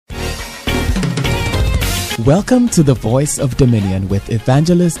Welcome to the Voice of Dominion with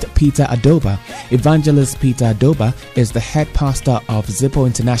Evangelist Peter Adobah. Evangelist Peter Adobah is the head pastor of Zippo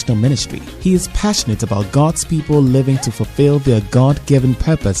International Ministry. He is passionate about God's people living to fulfill their God-given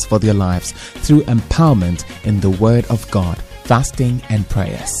purpose for their lives through empowerment in the Word of God, fasting and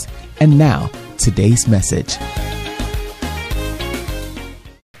prayers. And now, today's message.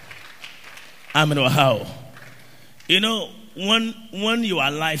 I mean, how? You know, when you are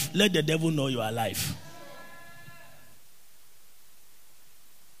alive, let the devil know you are alive.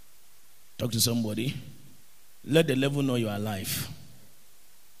 Talk to somebody. Let the devil know you are alive.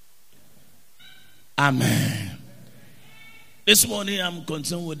 Amen. This morning I'm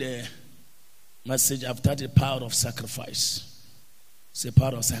concerned with the message after the power of sacrifice. Say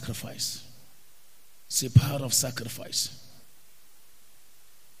power of sacrifice. Say power of sacrifice.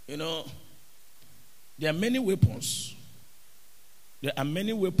 You know, there are many weapons. There are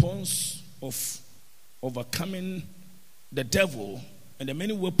many weapons of overcoming the devil, and there are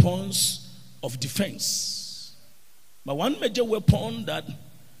many weapons of defense. But one major weapon that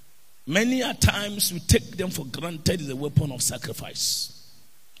many a times we take them for granted is the weapon of sacrifice.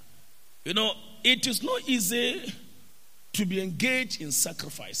 You know, it is not easy to be engaged in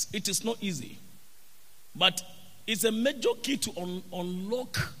sacrifice. It is not easy. But it's a major key to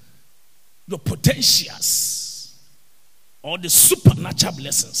unlock the potentials or the supernatural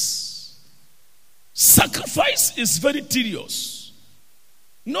blessings. Sacrifice is very tedious.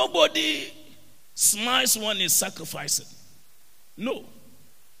 Nobody smiles when he's sacrificing. No.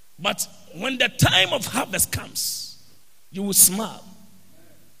 But when the time of harvest comes, you will smile.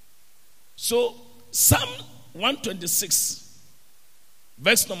 So Psalm 126,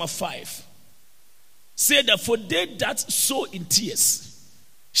 verse number 5, say that for they that sow in tears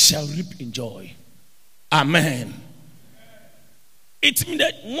shall reap in joy. Amen. It means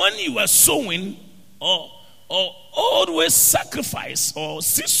that when you are sowing or always sacrifice or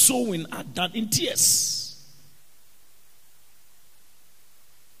see sowing are done in tears.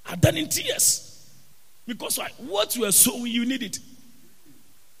 Are done in tears. Because what you are sowing, you need it.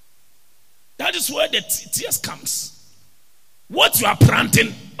 That is where the tears comes. What you are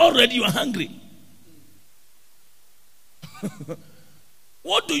planting, already you are hungry.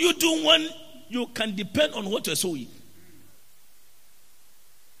 What do you do when you can depend on what you are sowing?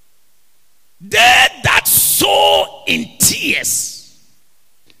 They that sow in tears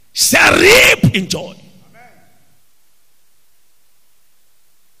shall reap in joy. Amen.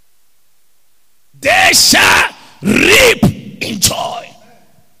 They shall reap in joy.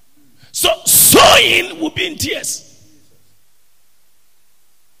 So sowing will be in tears.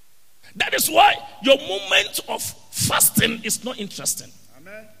 That is why your moment of fasting is not interesting.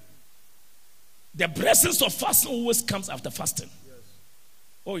 Amen. The blessings of fasting always comes after fasting. Yes.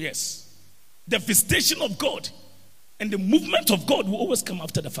 Oh yes. The visitation of God and the movement of God will always come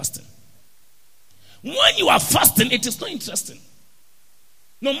after the fasting. When you are fasting, it is not interesting.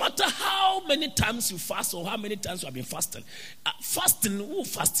 No matter how many times you fast or how many times you have been fasting, fasting will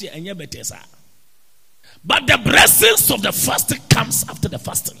fast here and you better. But the blessings of the fasting comes after the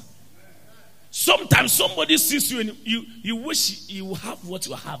fasting. Sometimes somebody sees you and you wish you have what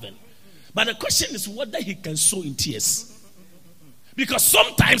you are having. But the question is whether he can sow in tears. Because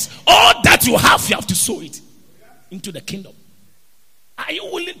sometimes all that you have to sow it into the kingdom. Are you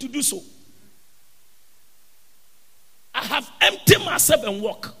willing to do so? I have emptied myself and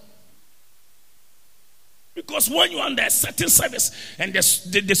walk. Because when you are under a certain service and the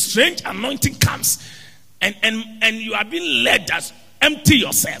strange anointing comes and you are being led to empty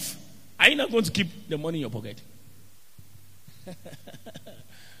yourself, are you not going to keep the money in your pocket?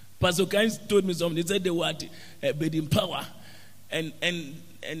 Pastor Kainz told me something. He said they were bidding power. And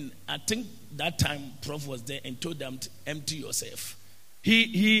I think that time Prof was there and told them to empty yourself.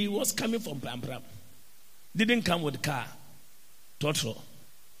 He was coming from Pram. Didn't come with car. Total.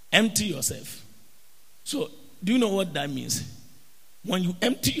 Empty yourself. So, do you know what that means? When you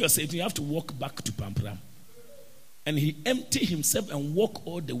empty yourself, you have to walk back to Pram. And he emptied himself and walked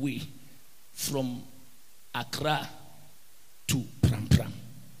all the way from Accra to Pram.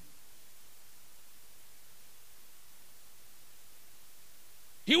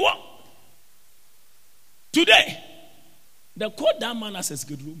 He walked. Today, they call that man as a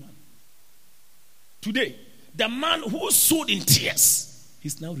good man. Today, the man who sowed in tears,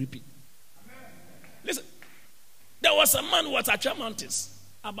 he's now reaping. Listen, there was a man who was at Achua Mountains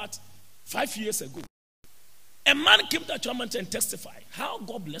about 5 years ago. A man came to Achua Mountains and testified how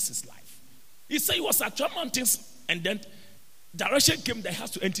God blessed his life. He said he was at Achua Mountains and then direction came that he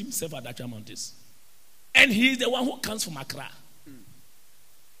has to empty himself at Achua Mountains. And he is the one who comes from Accra.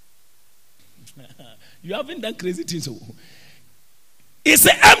 You haven't done crazy things. So. He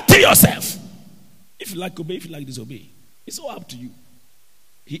said, empty yourself. If you like obey, if you like disobey. It's all up to you.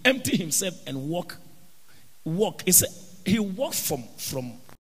 He emptied himself and walk. He said he walked from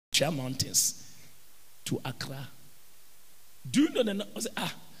Chia Mountains to Accra. Do you know the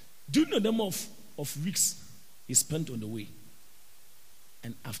number of weeks he spent on the way?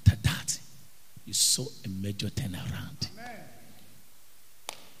 And after that, he saw a major turnaround. Amen.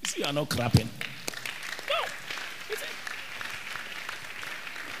 You see, you are not crapping. No.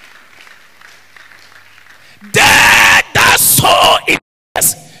 They that sow in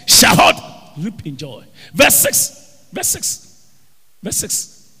shall reap in joy. Verse 6.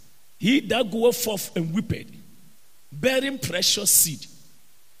 He that goeth forth and weepeth, bearing precious seed,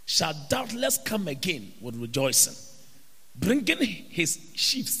 shall doubtless come again with rejoicing, bringing his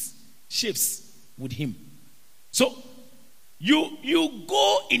sheaves with him. So you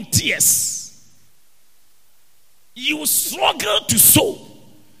go in tears. You struggle to sow.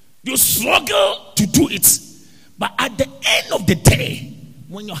 You struggle to do it. But at the end of the day,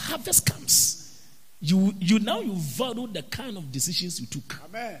 when your harvest comes, you value the kind of decisions you took.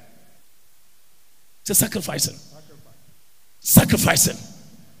 Amen. It's sacrificing. Sacrificing.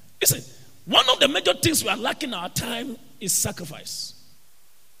 Listen, one of the major things we are lacking our time is sacrifice.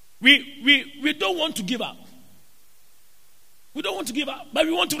 We don't want to give up. We don't want to give up, but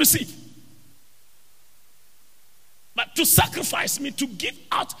we want to receive. But to sacrifice means to give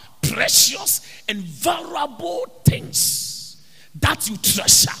out precious and valuable things that you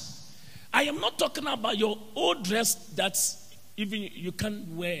treasure. I am not talking about your old dress that even you can't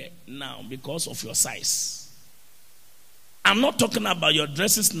wear now because of your size. I'm not talking about your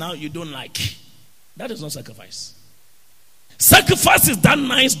dresses now you don't like. That is not sacrifice. Sacrifice is that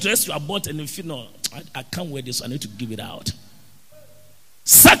nice dress you have bought and you feel, no, I can't wear this, I need to give it out.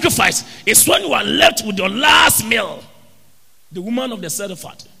 Sacrifice is when you are left with your last meal. The woman of the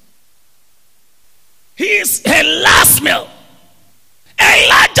Seraphat. He is her last meal.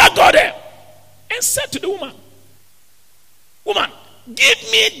 Elijah got there and said to the woman, woman, give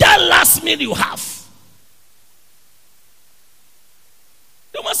me that last meal you have.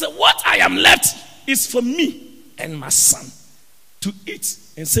 The woman said, what I am left is for me and my son to eat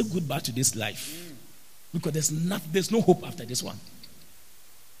and say goodbye to this life. Because there's no hope after this one.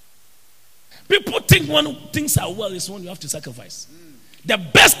 People think when things are well is when you have to sacrifice. The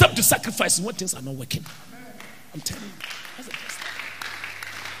best time to sacrifice is when things are not working. I'm telling you. That's the best time.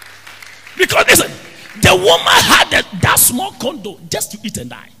 Because listen, the woman had that small condo just to eat and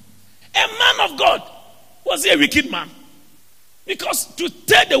die. A man of God, was he a wicked man? Because to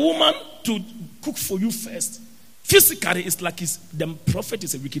tell the woman to cook for you first, physically it's like the prophet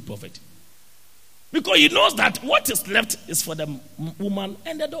is a wicked prophet. Because he knows that what is left is for the woman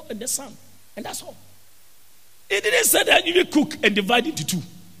and the son. And that's all. He didn't say that you will cook and divide into two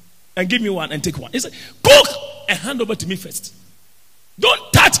and give me one and take one. He said, cook and hand over to me first.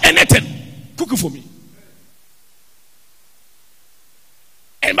 Don't touch anything. Cook it for me.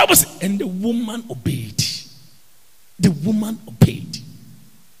 And the Bible says, and the woman obeyed. The woman obeyed.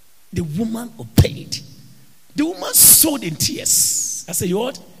 The woman obeyed. The woman sowed in tears. I say, you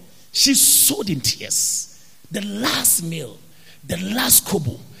what? She sowed in tears. The last meal, the last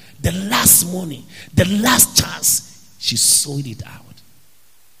kobo, the last money, the last chance, she sowed it out.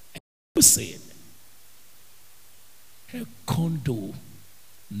 And people said, her condo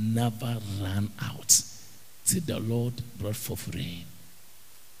never ran out till the Lord brought forth rain.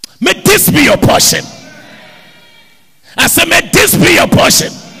 May this be your portion. I said, may this be your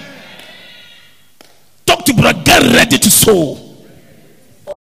portion. Talk to brother, get ready to sow.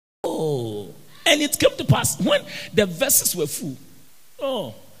 Oh, and it came to pass when the verses were full.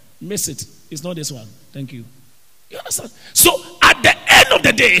 Oh, miss it. It's not this one. Thank you. You understand? So at the end of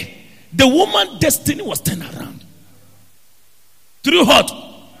the day, the woman's destiny was turned around. Through what?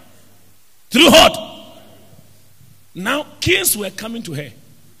 Through what? Now kings were coming to her.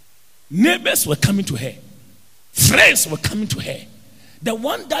 Neighbors were coming to her. Friends were coming to her. The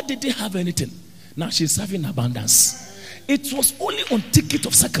one that didn't have anything, now she's having abundance. It was only on ticket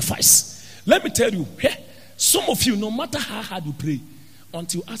of sacrifice. Let me tell you, some of you, no matter how hard you pray,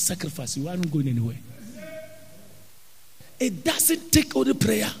 until you ask sacrifice, you aren't going anywhere. It doesn't take only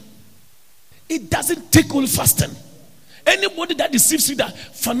prayer. It doesn't take only fasting. Anybody that deceives you that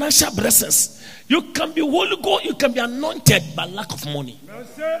financial blessings, you can be Holy Ghost, you can be anointed by lack of money.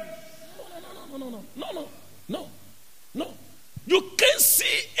 No. You can't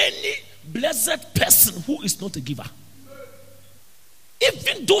see any blessed person who is not a giver.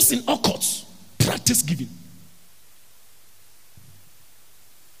 Even those in occults practice giving.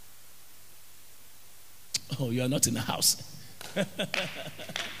 Oh, you are not in the house.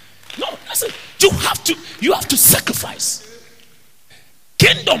 No, listen. You have to sacrifice.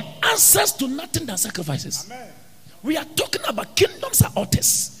 Kingdom answers to nothing than sacrifices. Amen. We are talking about kingdoms are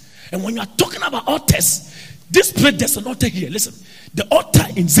altars. And when you are talking about altars, this place, there's an altar here. Listen, the altar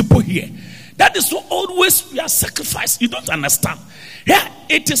in Zippo here. That is what always we are sacrificed. You don't understand. Yeah,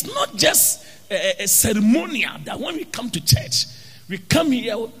 it is not just a ceremonial that when we come to church, we come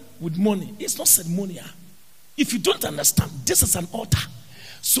here with money. It's not ceremonial. If you don't understand, this is an altar.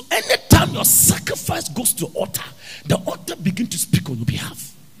 So anytime your sacrifice goes to the altar begins to speak on your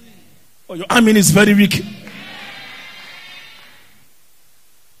behalf. Oh, your amen is very weak.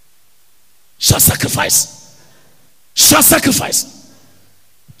 Shall sacrifice. So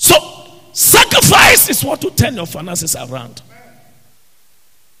sacrifice is what will turn your finances around.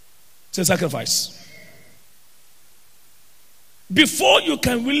 Say sacrifice. Before you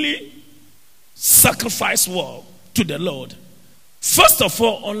can really sacrifice well to the Lord, first of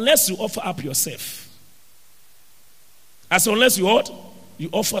all, unless you offer up yourself. Unless you what? You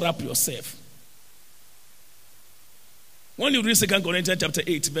offer up yourself. When you read 2 Corinthians chapter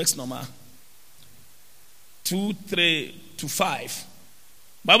 8, verse number 2, 3 to 5,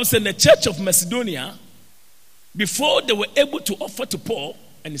 Bible said the church of Macedonia, before they were able to offer to Paul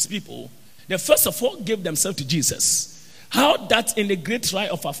and his people, they first of all gave themselves to Jesus. How that in the great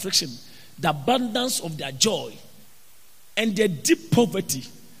trial of affliction, the abundance of their joy and their deep poverty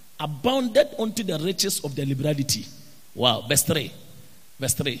abounded unto the riches of their liberality. Wow, verse 3.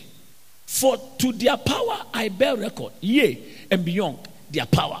 For to their power I bear record, yea, and beyond their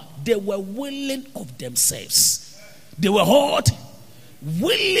power, they were willing of themselves. They were what?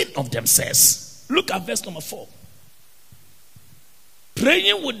 Willing of themselves. Look at verse number 4.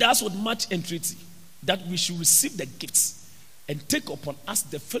 Praying with us with much entreaty that we should receive the gifts and take upon us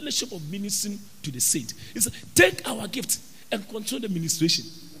the fellowship of ministering to the saint. He said, take our gift and control the ministration.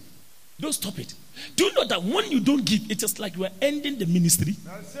 Don't stop it. Do you know that when you don't give, it is like you are ending the ministry?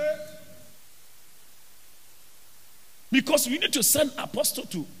 That's it. Because we need to send apostle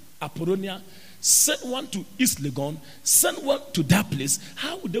to Apollonia, send one to East Legon, send one to that place.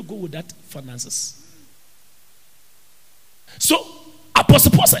 How would they go with that finances? So,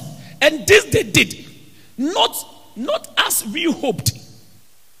 Apostle Paul said, and this they did, not as we hoped.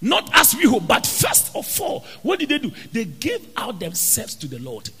 Not as we hope, but first of all, what did they do? They gave out themselves to the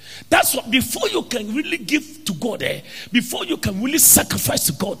Lord. That's what, before you can really give to God, before you can really sacrifice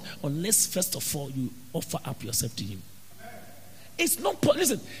to God, unless first of all you offer up yourself to Him. It's not,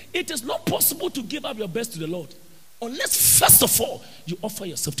 listen, it is not possible to give up your best to the Lord unless first of all you offer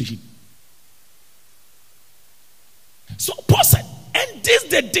yourself to Him. So Paul said, and this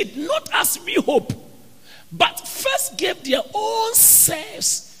they did not as we hope, but first gave their own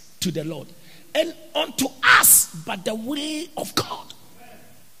selves to the Lord, and unto us by the will of God.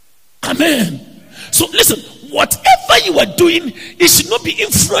 Amen. So listen, whatever you are doing, it should not be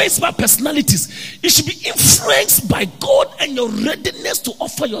influenced by personalities. It should be influenced by God and your readiness to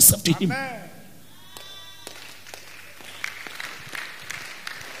offer yourself to Him. Amen.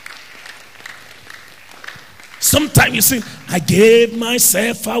 Sometimes you sing, I gave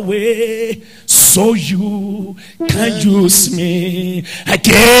myself away so you can use me. I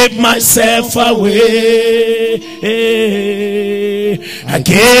gave myself away. I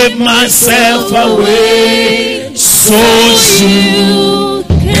gave myself away so you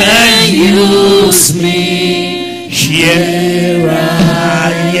can use me. Here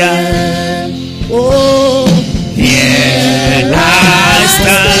I am. Oh, here I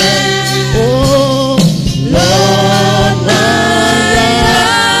stand.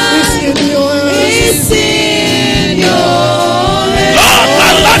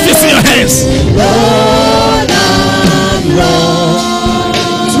 Lord, I'm Lord,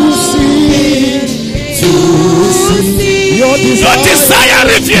 to see your desire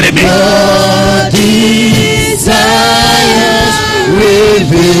revealed me. Your desires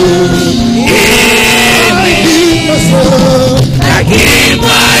revealed in me. I give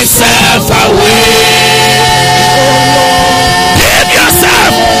myself away. Give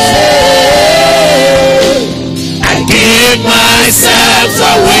yourself. I give myself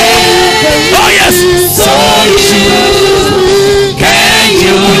away. Oh yes, so you can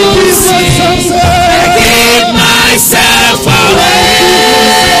use me. I give myself away.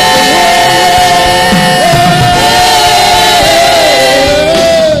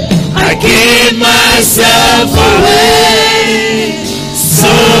 I give myself away,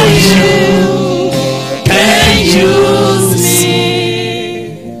 so you can use me.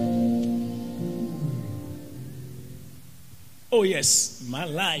 Oh yes, my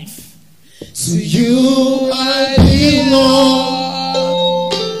life To you I belong.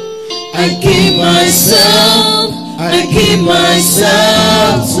 I give myself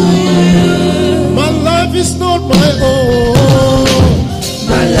to you. My life is not my own.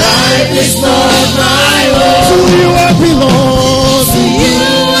 My life is not my own. To you I belong. To you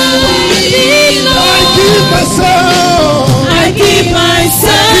I belong. I give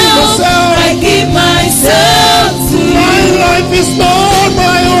myself. I give myself to you. My life is not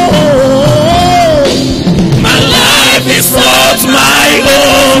my own. My life is not my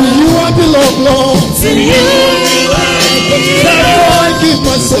own. To you I belong, Lord. To you I give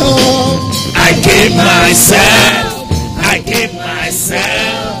myself. I give myself. I give myself.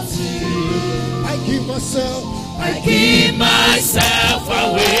 I give myself. I give myself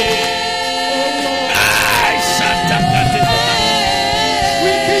away.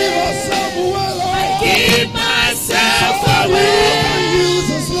 We give ourselves away, Lord. I give myself away. Use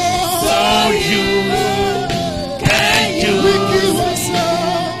us, Lord. So you can We use. give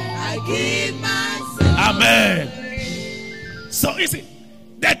ourselves. I give myself. Amen. So easy.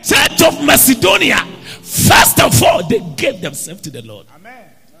 The church of Macedonia, first of all, they gave themselves to the Lord. Amen.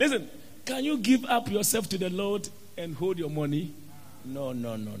 Listen, can you give up yourself to the Lord and hold your money? No.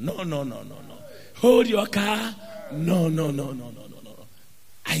 Hold your car? No.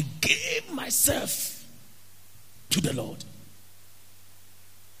 I gave myself to the Lord.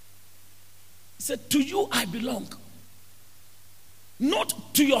 He said, to you I belong. Not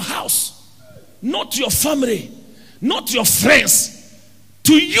to your house, not to your family, not to your friends.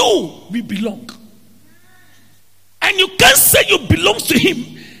 To you we belong. And you can't say you belong to him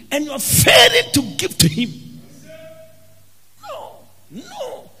and you're failing to give to him.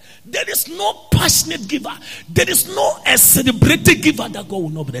 No. There is no passionate giver. There is no a celebrated giver that God will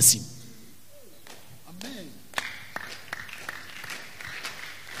not bless him. Amen.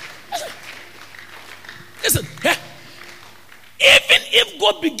 Listen, even if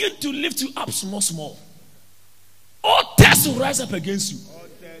God begin to lift you up small, all tests will rise up against you.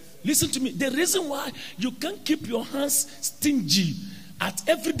 Listen to me. The reason why you can't keep your hands stingy at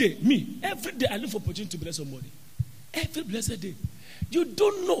every day. Every day I look for opportunity to bless somebody. Every blessed day. You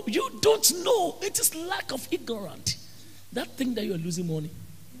don't know. It is lack of ignorance. That thing that you are losing money.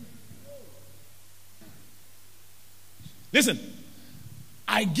 Listen.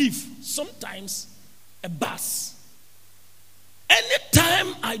 I give sometimes a bus.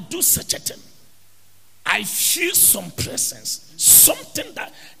 Anytime I do such a thing, I feel some presence, something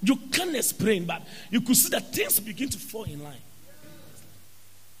that you can't explain, but you could see that things begin to fall in line.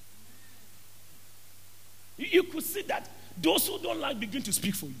 You could see that those who don't like begin to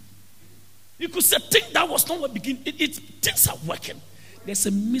speak for you. You could say things that was not what begin. Things are working. There's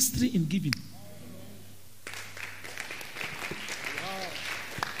a mystery in giving.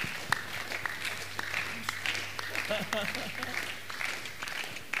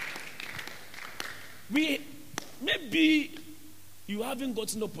 Maybe you haven't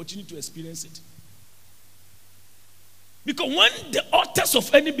gotten the opportunity to experience it. Because when the authors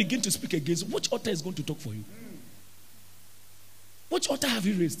of any begin to speak against, which author is going to talk for you? Which author have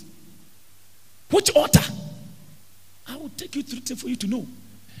you raised? Which author? I will take you through for you to know.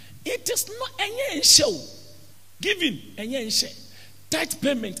 It is not any show. Giving any share. Tight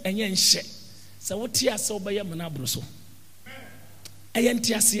payment any share. So what here so by your manabroso.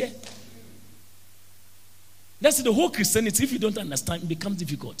 That's the whole Christianity. If you don't understand, it becomes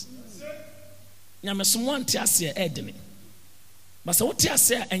difficult. But so what you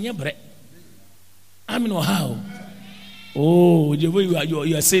say and your bread. I mean, how? Oh, the way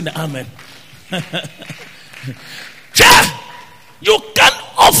you are saying the amen. You can't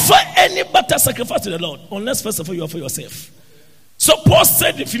offer any better sacrifice to the Lord unless first of all you offer yourself. So Paul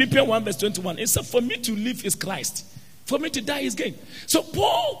said in Philippians 1 verse 21, it said, for me to live is Christ, for me to die is gain. So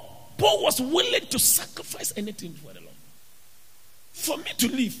Paul was willing to sacrifice anything for the Lord. For me to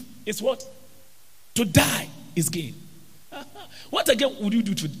live is what? To die is gain. What again would you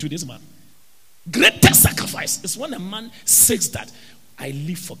do to this man? Greatest sacrifice is when a man says that I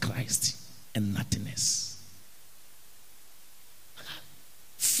live for Christ and nothing else.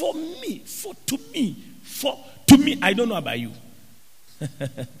 To me, I don't know about you.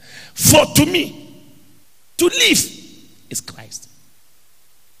 To me, to live is Christ.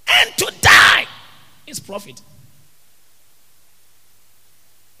 And to die is profit.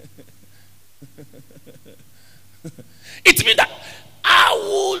 It means that I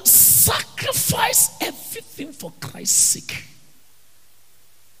will sacrifice everything for Christ's sake.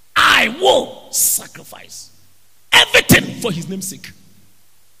 I will sacrifice everything for his name's sake.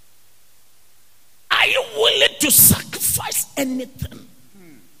 Are you willing to sacrifice anything?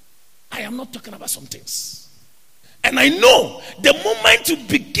 Are I am not talking about some things. And I know the moment you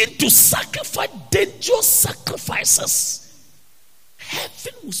begin to sacrifice dangerous sacrifices,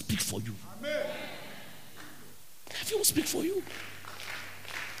 heaven will speak for you. Amen. Heaven will speak for you.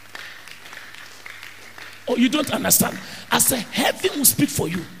 Oh, you don't understand. I say heaven will speak for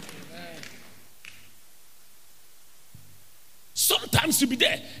you. Sometimes you'll be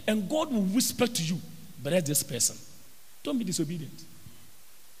there and God will whisper to you, bless this person. Don't be disobedient.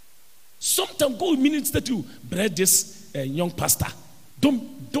 Sometimes God will minister to you, bless this young pastor.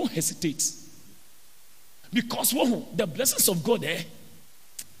 Don't hesitate. Because the blessings of God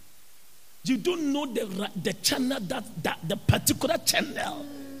you don't know the channel that the particular channel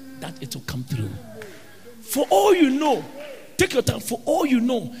that it will come through. For all you know, take your time. For all you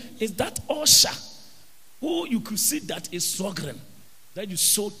know is that usher who you could see that is struggling, that you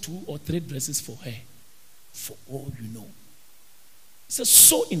sow 2 or 3 dresses for her. For all you know. It says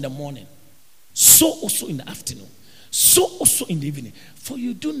sow in the morning, sow also in the afternoon, sow also in the evening. For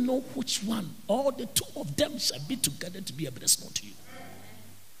you don't know which one, or the 2 of them shall be together to be a blessing unto you.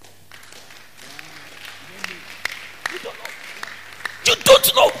 You don't know. You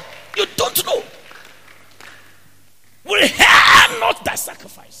don't know. You don't know. We hear not thy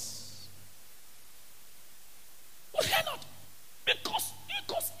sacrifice. We hear not. Because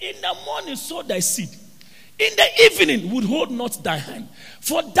in the morning sow thy seed. In the evening withhold not thy hand.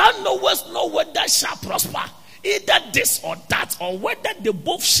 For thou knowest not whether shall prosper. Either this or that, or whether they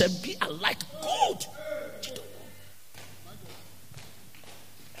both shall be alike good. You don't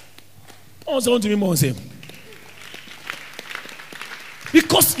know. Also to me more say.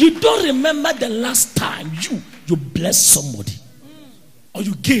 Because you don't remember the last time you blessed somebody, or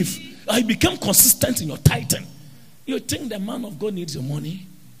you gave, or you became consistent in your tithing. You think the man of God needs your money?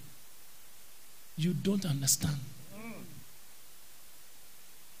 You don't understand.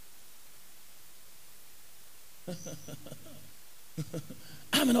 I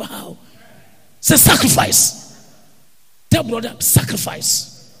don't know how. Say sacrifice. Tell brother,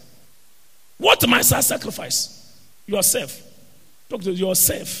 sacrifice. What am I saying? Sacrifice yourself. Talk to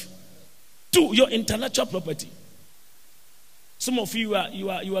yourself. 2, your intellectual property. Some of you are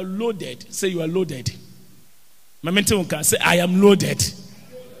loaded. Say you are loaded. My mentor can say I am loaded.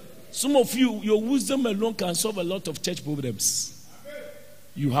 Some of you, your wisdom alone can solve a lot of church problems.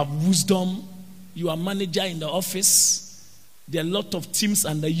 You have wisdom. You are manager in the office. There are a lot of teams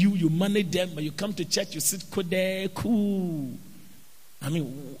under you. You manage them, but you come to church, you sit there, cool. I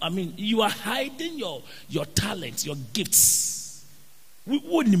mean, you are hiding your talents, your gifts. You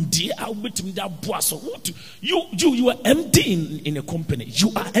are empty in a company.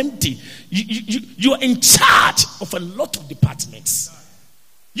 You are empty. You are in charge of a lot of departments.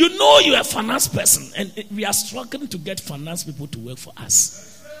 You know you are a finance person, and we are struggling to get finance people to work for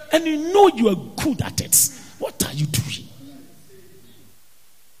us. And you know you are good at it. What are you doing?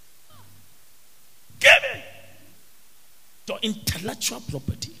 Give it. Your intellectual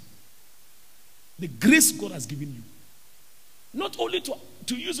property. The grace God has given you. Not only to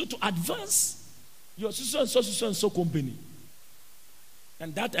use it to advance your so and so company.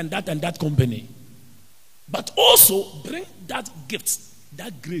 And that company. But also bring that gift,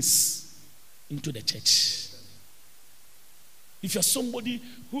 that grace into the church. If you're somebody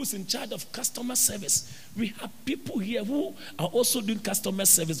who's in charge of customer service, we have people here who are also doing customer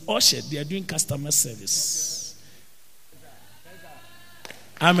service. Usher, they are doing customer service.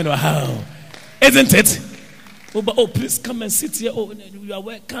 I mean, wow. Isn't it? Oh, please come and sit here. Oh, you are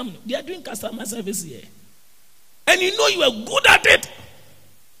welcome. They are doing customer service here. And you know you are good at it.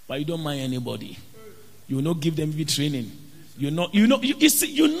 But you don't mind anybody. You will not give them any training. You know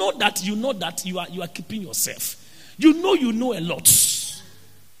that you are keeping yourself. You know a lot.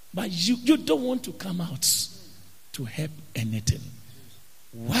 But you don't want to come out to help anything.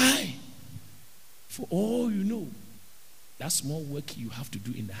 Why? For all you know, that small work you have to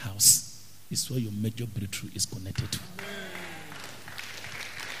do in the house is where your major breakthrough is connected to.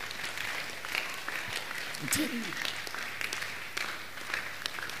 I'm telling you.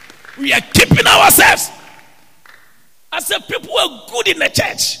 We are keeping ourselves. I said people are good in the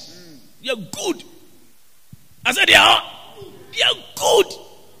church. They are good. I said they are good.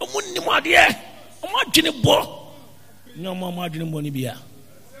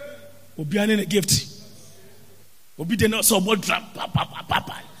 Obiane gift. Obi de not so about drum.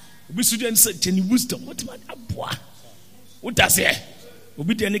 Papa. Obi student said any wisdom. What does he?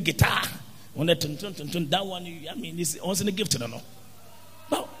 Obi de any guitar. On the turn that one. I mean, it's also a gift, no.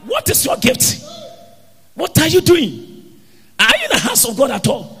 But what is your gift? What are you doing? Are you in the house of God at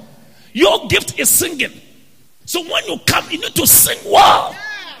all? Your gift is singing. So when you come, you need to sing well.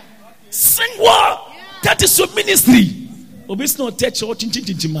 That is your ministry. Obviously, not touch or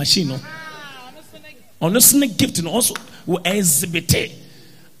change machine. Honestly, gift also will exhibit it.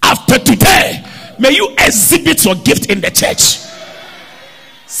 After today, may you exhibit your gift in the church.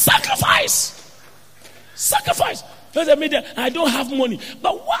 Sacrifice. Sacrifice. I don't have money.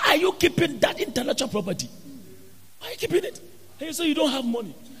 But why are you keeping that intellectual property? Why are you keeping it? And you say you don't have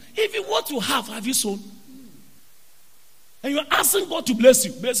money. Even what you have you sown? And you're asking God to bless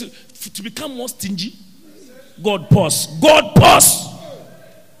you to become more stingy. God pause. God pause.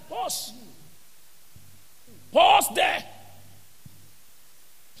 Pause. Pause there.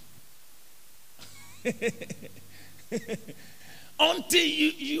 Until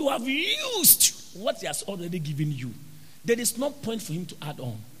you have used what he has already given you, there is no point for him to add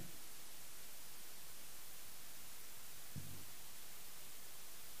on.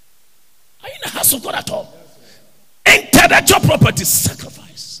 Are you in the house of God at all? Intellectual property sacrifice.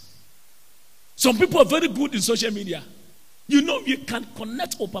 Some people are very good in social media. You know, you can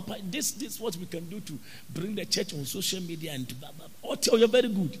connect. Oh, Papa, this is what we can do to bring the church on social media and blah, blah, blah. Oh, you're very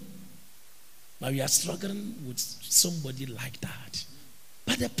good. But we are struggling with somebody like that.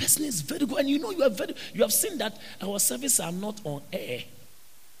 But the person is very good. And you know, you have seen that our services are not on air.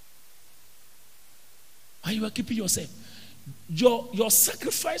 And you are keeping yourself. Your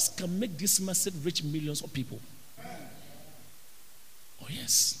sacrifice can make this message reach millions of people. Oh,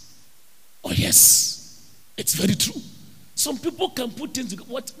 yes. Oh, yes. It's very true. Some people can put things together.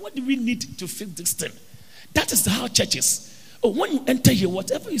 What do we need to fix this thing? That is how church is. Oh, when you enter here,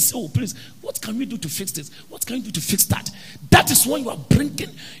 whatever you say, oh, please, what can we do to fix this? What can you do to fix that? That is when you are bringing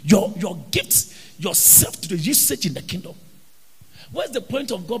your gifts, yourself to the usage in the kingdom. What's the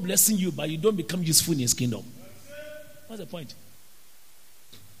point of God blessing you, but you don't become useful in his kingdom? What's the point?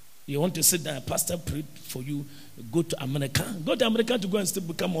 You want to sit down, a pastor prayed for you, go to America. Go to America to go and still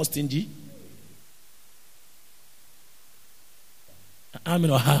become more stingy? I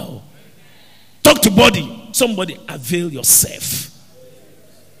mean, or how? Talk to body. Somebody, avail yourself.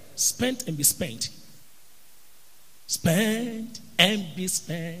 Spend and be spent. Spend and be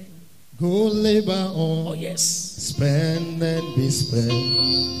spent. Go labor on. Oh, yes. Spend and be spent.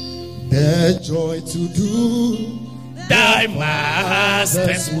 The joy to do thy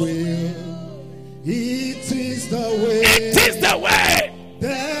master's will. It is the way. It is the way.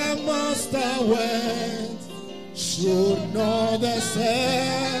 The master went. Should know the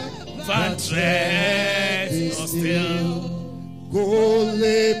servant tread still. Go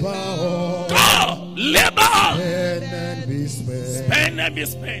labor on. Go labor on. Spend and be spent. Spend and be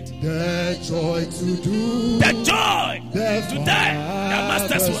spent. The joy to do. The joy to die. The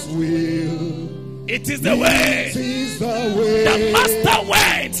master's will. It is the way. It is the way. The master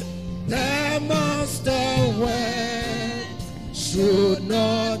went. The master went. Should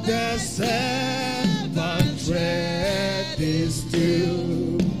not the servant tread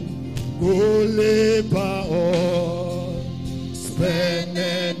still. Go labor on. Spend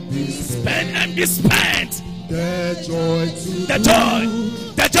and be spent. Spend and be spent. The joy to the joy.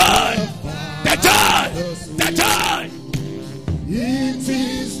 The joy. The joy. The joy. It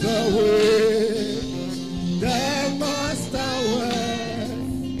is the way. The master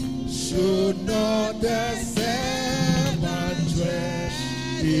went. Should not the servant tread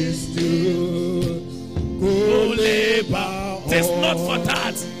still. Go labor on. Tis not for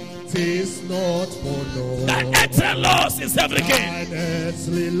that. Tis not for no. Thy earthly laws is everything. Thine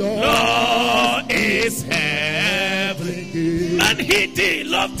earthly law is everything. Man he thee,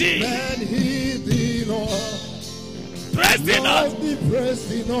 love thee. Man he thee, Lord. Praise thee not. Praise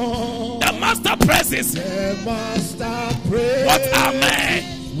thee not. The master praises. The master praise. What are men?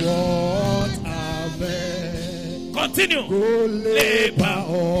 What are men? Continue. Go labor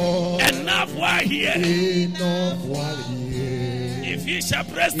on. Enough while here. Enough while here. If he shall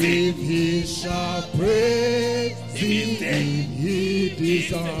praise thee. If he shall praise thee. If he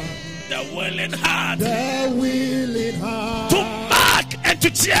desire. The willing heart. The willing heart. To mark and to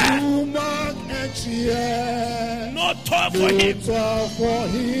cheer. To mark and cheer. No toil for him. Toil for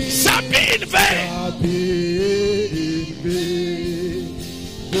him. Shall be in vain. Shall be in vain.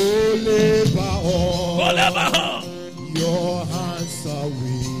 Go labor on. Go labor on. Your hands are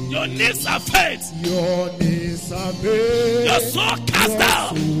weak. Your knees are faint. Your knees are faint. Your soul cast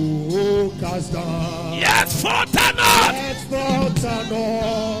down. Soul cast down. Yet falter not. Yet falter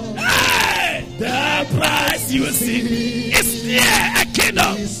not. Hey! The price you see is near a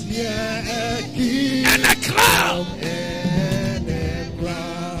kingdom. Is near a king. And a crown. And a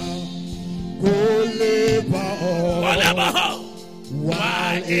crown. Go labor on. Go labor on.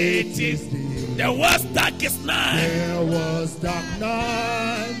 Why it is there was darkest night. There was dark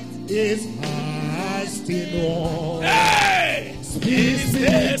night. It's past in all. Hey! Speak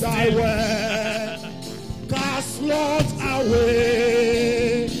thy word, cast Lord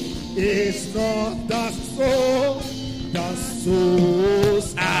away. It's not the soul, the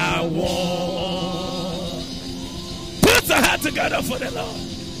souls are one. Put your hand together for the Lord.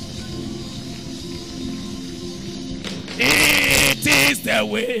 It is the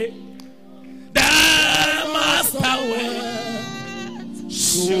way, the master way.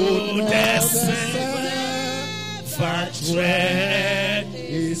 Should the servant tread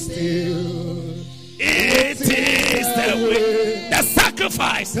is still. It is the way, the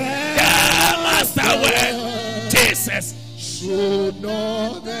sacrifice, the master way. Jesus. Should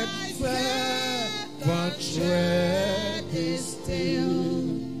know that servant tread is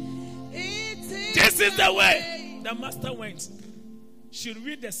still. This is the way. The master went. Should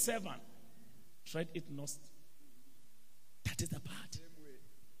we the servant tread it not? That is the part.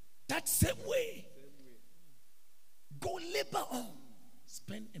 That same way. Go labor on.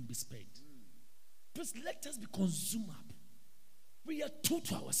 Spend and be spent. Please let us be consumed up. We are true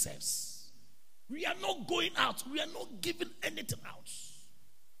to ourselves. We are not going out. We are not giving anything out.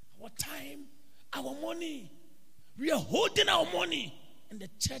 Our time, our money. We are holding our money. And the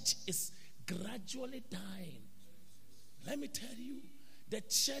church is gradually dying. Let me tell you, the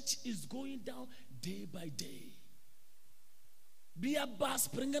church is going down day by day. Beer bar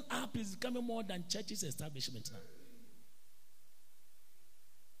springing up is becoming more than churches' establishment now.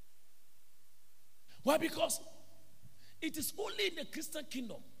 Why? Because it is only in the Christian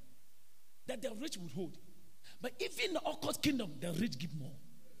kingdom that the rich would hold. But even in the occult kingdom, the rich give more.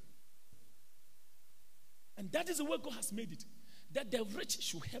 And that is the way God has made it. That the rich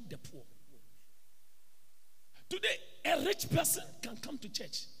should help the poor. Today, a rich person can come to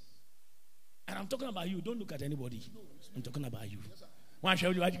church. And I'm talking about you. Don't look at anybody. I'm talking about you. One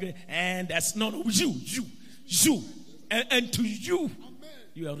show you, and that's not you. And to you,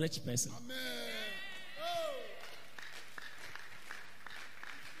 you are a rich person.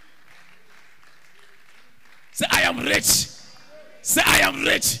 Say, I am rich. Say, I am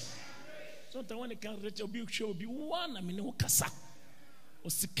rich. Sometimes when you can't reach, you'll be one. I mean, no kasa. O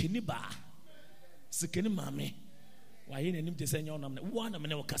sikini ba. Sikini mami. Why you need to say, one. I mean,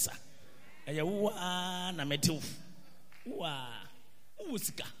 no kasa. Aya one. I met you. Wa.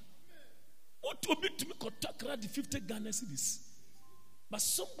 Usika. What to be to me? Kotakra the 50 Ghana cedis. But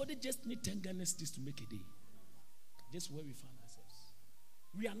somebody just need 10 Ghana cedis to make a day. Just where we find ourselves.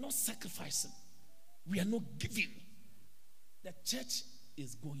 We are not sacrificing. We are not giving. The church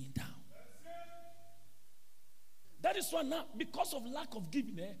is going down. That is why now, because of lack of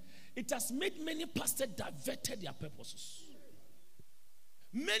giving, it has made many pastors diverted their purposes.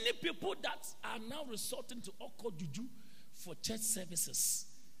 Many people that are now resorting to occult juju for church services.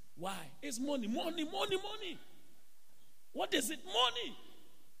 Why? It's money. What is it? Money.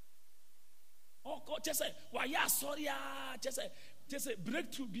 Occult just say, why ya sorry just say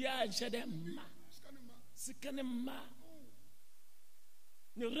breakthrough beer and share them. Sikanema.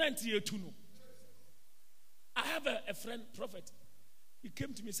 No rent here to know. I have a friend, prophet. He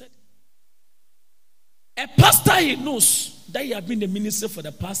came to me and said, a pastor he knows that he has been the minister for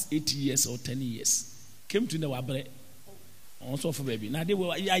the past 8 years or 10 years came to the Wabre. Also for baby. Now they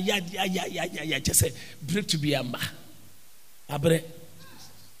were just say break to be a ma. Abre.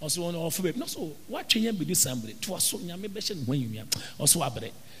 Also on offer baby. No, so what change be this somebody? To us so nyame when you also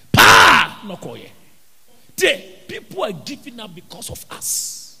abre. Pa no koye. People are giving up because of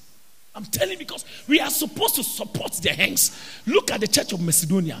us. I'm telling you, because we are supposed to support their hands. Look at the Church of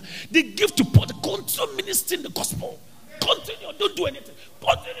Macedonia. They give to Paul. Continue ministering the gospel. Continue. Don't do anything.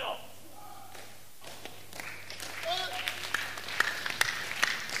 Continue.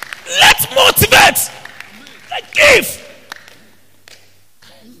 Let's motivate. Let's give.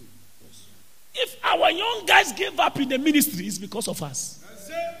 If our young guys gave up in the ministry, it's because of us.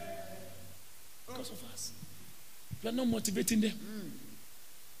 Because of us. We are not motivating them.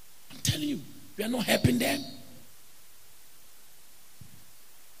 I'm telling you, we are not helping them.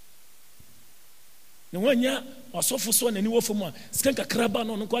 No one ya also for so any wo for mo skanka kraba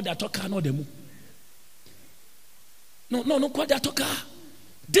no kwa da toka no demu. No kwa da toka.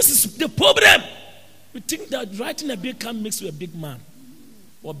 This is the problem. We think that writing a big camp makes you a big man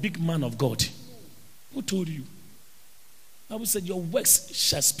or big man of God. Who told you? I Bible said your works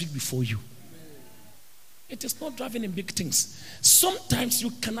shall speak before you. It is not driving in big things. Sometimes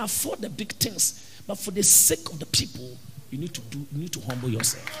you can afford the big things, but for the sake of the people, you need to humble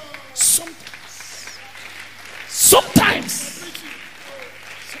yourself. Sometimes.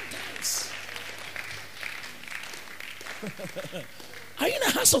 Are you in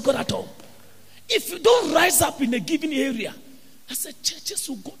the house of God at all? If you don't rise up in a given area, I said churches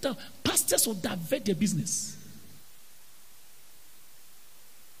will go down, pastors will divert their business.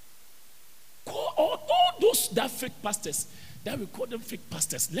 All those that fake pastors, that we call them fake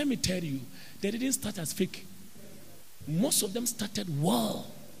pastors, let me tell you, they didn't start as fake. Most of them started well,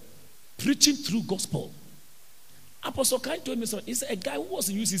 preaching through gospel. Apostle Kai told me something. He said a guy who was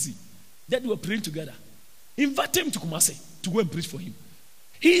in UCC, that we were praying together, invited him to Kumasi to go and preach for him.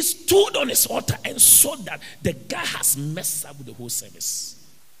 He stood on his altar and saw that the guy has messed up with the whole service.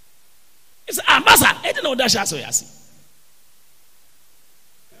 He said, Master, I didn't know that shall say.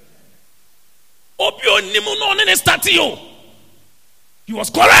 He was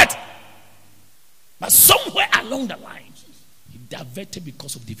correct. But somewhere along the line, he diverted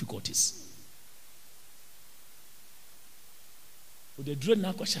because of difficulties. But the dread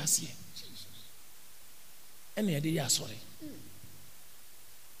now shall see. And the are sorry.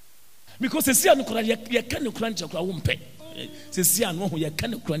 Because the sea you can't crunch a won't pay. The sea and one you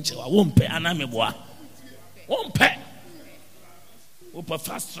can't crunch a won't pay, and I'm a boy. Won't pay. Open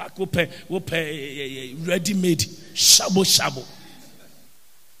fast track, open ready made, shabo.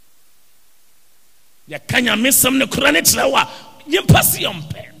 Ya kanya miss some the chronic lawa.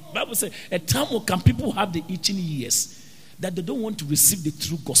 Bible says a time will come, people have the itching ears that they don't want to receive the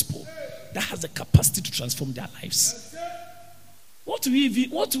true gospel that has the capacity to transform their lives. What do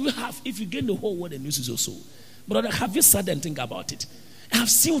we have if you gain the whole world and use it also? Brother, have you sat and think about it? I have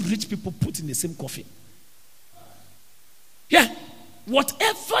seen rich people put in the same coffin. Yeah,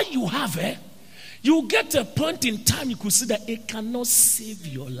 whatever you have, you get a point in time you could see that it cannot save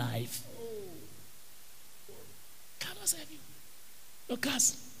your life. Cannot save you. Your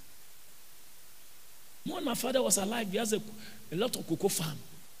cousin. When my father was alive, he has a lot of cocoa farm.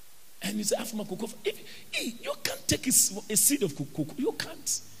 And he said, after my cocoa farm, you can't take a seed of cocoa. You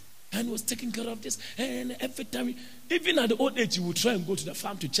can't. And he was taking care of this. And every time, even at the old age, he would try and go to the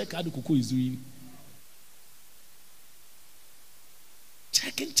farm to check how the cocoa is doing.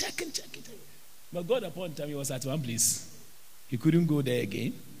 Checking. But God, upon time, he was at one place. He couldn't go there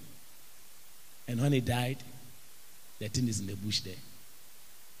again. And when he died, the thing is in the bush there.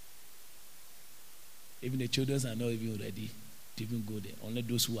 Even the children are not even ready to even go there. Only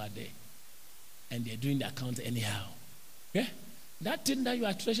those who are there. And they're doing the account anyhow. Yeah? That thing that you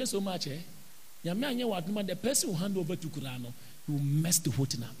are treasuring so much, the person who hand over to Kurano will mess the whole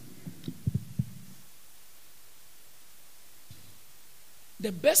thing up.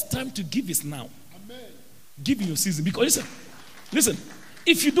 The best time to give is now. Amen. Give in your season. Because listen,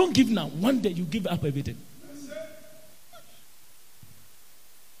 if you don't give now, one day you give up everything.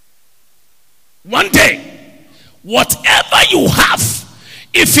 One day, whatever you have,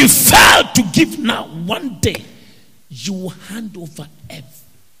 if you fail to give now, one day you will hand over everything.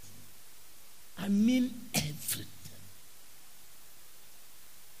 I mean everything.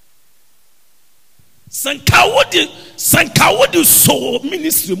 Sankawodi so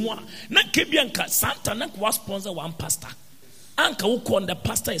ministry mo na kebianka Santa na kwa sponsor one pastor. Anka who the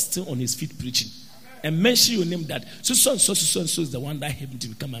pastor is still on his feet preaching. And mention your name that so is the one that helped him to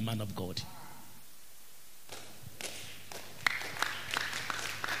become a man of God.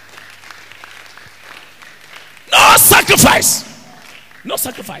 No sacrifice. No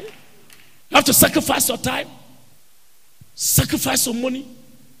sacrifice. You have to sacrifice your time. Sacrifice your money.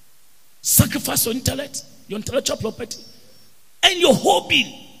 Sacrifice your intellect, your intellectual property, and your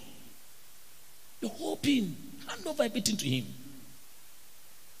hoping. Your hoping. Hand over everything to him.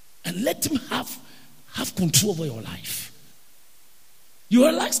 And let him have control over your life. You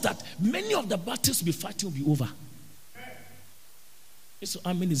realize that many of the battles we'll be fighting will be over. So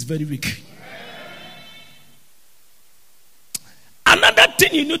Amen is very weak. Another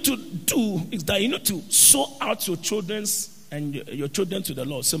thing you need to do is that you need to sow out your children to the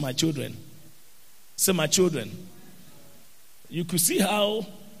Lord. Say my children. You could see how,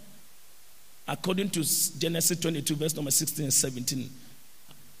 according to Genesis 22, verse number 16 and 17,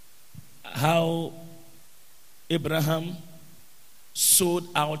 how Abraham sold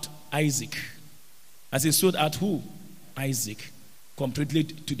out Isaac. As he sold out who? Isaac. Completely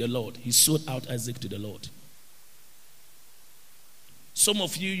to the Lord. He sold out Isaac to the Lord. Some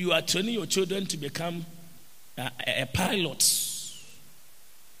of you are training your children to become a pilot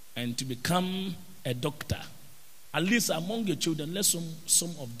and to become a doctor. At least among your children, let some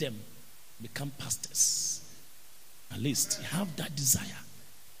of them become pastors. At least you have that desire.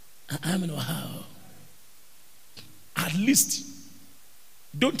 I mean, how? At least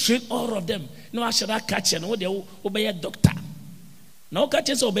don't train all of them. No, I should have catch and they obey a doctor. Now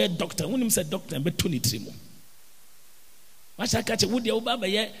catches obey a doctor. When him said doctor, but 23 more. Masha catch would the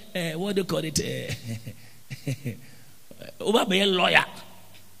Obaba, what do you call it? Obaba, lawyer.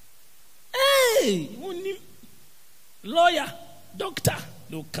 Hey, lawyer, doctor,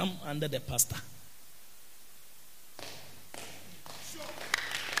 they will come under the pastor.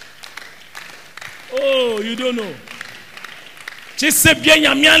 Oh, you don't know. She said,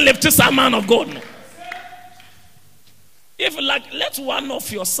 "Bien, left is a man of God." No. If let one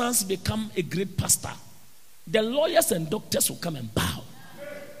of your sons become a great pastor, the lawyers and doctors will come and bow.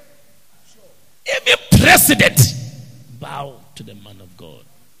 Even president, bow to the man of God.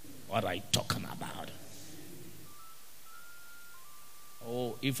 What are you talking about?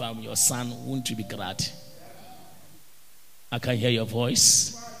 Oh, if I'm your son, won't you be glad? I can hear your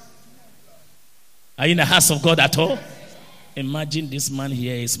voice. Are you in the house of God at all? Imagine this man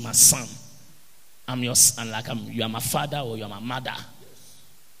here is my son. I'm your son, you are my father or you are my mother.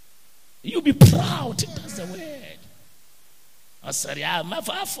 You'll be proud. That's the word. I said, yeah,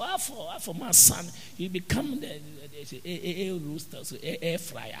 for my son, he become the rooster, so air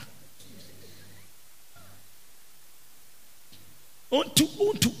fryer.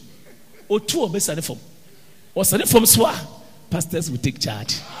 Two obesity from. Or study from Swa, pastors will take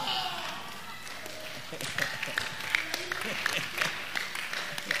charge.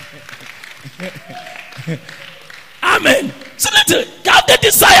 Amen. So let's have the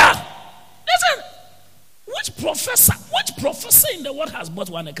desire. Listen, which professor in the world has bought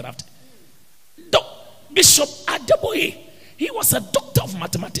one aircraft? Bishop Adobah. He was a doctor of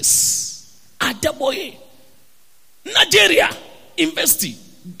mathematics. Adobah, Nigeria University,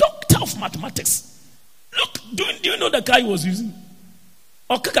 doctor of mathematics. Look, do you know the car he was using?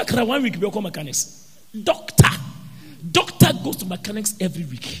 Okakakra 1 week become mechanics. Doctor goes to mechanics every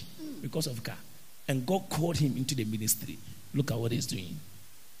week because of car. And God called him into the ministry. Look at what he's doing.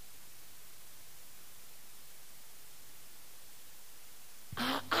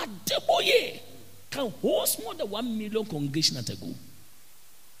 Adobah can host more than 1 million congregation at a go.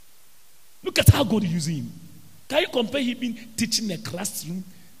 Look at how God is using him. Can you compare him being teaching a classroom?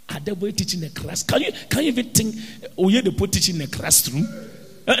 Adobah teaching a class. Can you even think Oyedepo teaching a classroom?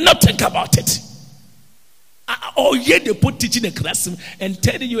 Not think about it. Oyedepo teaching a classroom and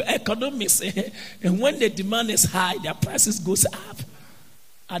telling you economics. And when the demand is high, their prices goes up.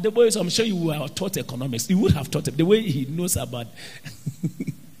 Adobah, I'm sure you were taught economics. You would have taught it the way he knows about.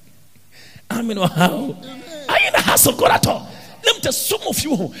 I mean, how? Are you in the house of God at all? Let me tell some of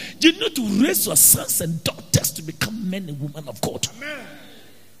you need to raise your sons and daughters to become men and women of God. Amen.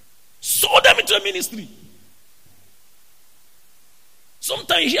 Sow them into the ministry.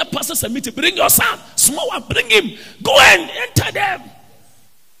 Sometimes you hear pastors and meeting, bring your son, small one, bring him, go and enter them.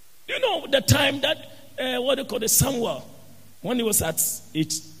 You know the time that what they call the Samuel, when he was at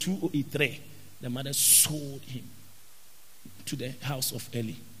age 2 or 3, the mother sold him to the house of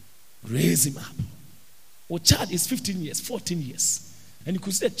Eli, raise him up. Our child is 15 years, 14 years, and you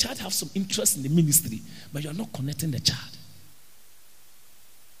could see the child have some interest in the ministry, but you are not connecting the child.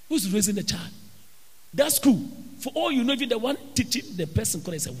 Who's raising the child? That's cool. For all you know, if you're the one teaching the person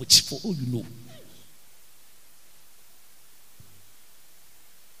called is a witch, for all you know.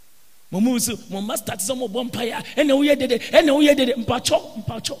 Mama started some of vampire, and we did it, and we did it.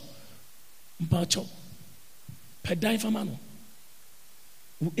 Mpacho. Pedai famano.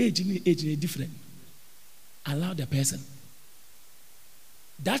 Age is different. Allow the person.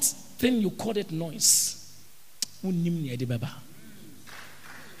 That thing you call it noise. I'm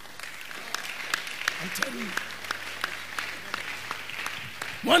telling you.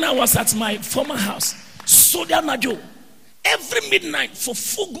 When I was at my former house, Sodia Najo, every midnight for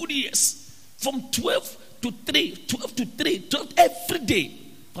 4 good years, from 12 to 3, every day,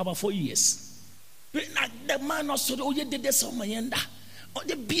 for about 4 years. The man also, did this on my end. Oh,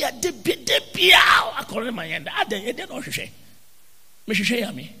 the beer, I call him my end. I didn't know.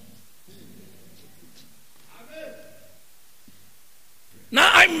 Me.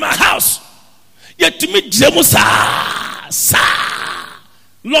 Now I'm in my house. Yet to me,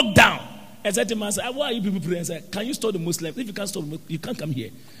 lockdown. I said to myself, why are you people praying? I said, can you stop the Muslims? If you can't stop them, you can't come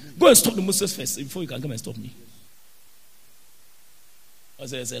here. Go and stop the Muslims first before you can come and stop me. I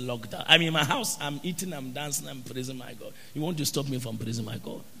said, it's a lockdown. I'm in my house, I'm eating, I'm dancing, I'm praising my God. You want to stop me from praising my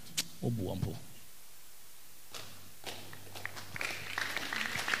God? Obuampo.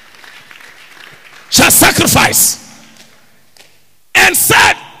 Shall sacrifice. And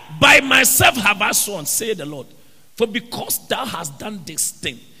said, by myself have I sworn, say the Lord. For because thou hast done this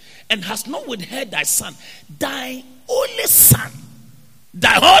thing, and hast not withheld thy son, thy only son.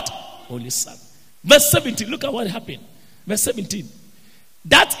 Thy what? Only son. Verse 17, look at what happened. Verse 17.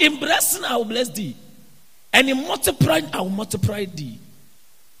 That in blessing I will bless thee, And he multiplied, I will multiply thee.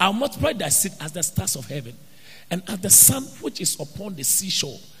 I will multiply thy seed as the stars of heaven, and as the sun which is upon the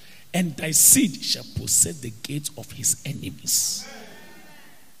seashore, and thy seed shall possess the gates of his enemies.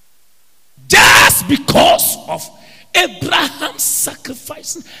 Just because of Abraham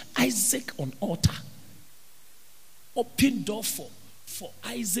sacrificing Isaac on altar. Open door for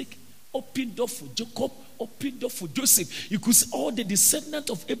Isaac, open door for Jacob, open door for Joseph. You could see all the descendants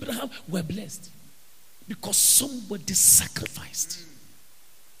of Abraham were blessed because somebody sacrificed.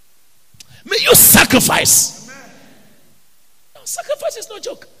 May you sacrifice. No, sacrifice is no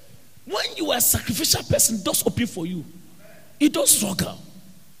joke. When you are a sacrificial person, doors open for you. You don't struggle.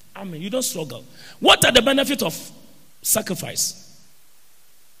 You don't struggle. What are the benefits of sacrifice?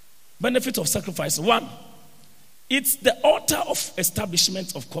 Benefit of sacrifice. One, it's the altar of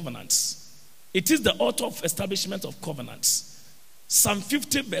establishment of covenants. It is the altar of establishment of covenants. Psalm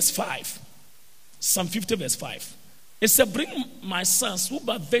 50 verse 5. Psalm 50 verse 5. It said, bring my sons who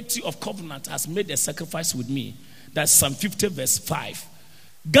by virtue of covenant has made a sacrifice with me. That's Psalm 50 verse 5.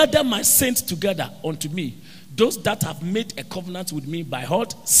 Gather my saints together unto me, those that have made a covenant with me by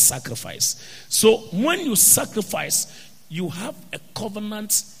what? Sacrifice. So when you sacrifice, you have a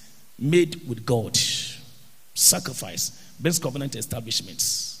covenant made with God. Sacrifice brings covenant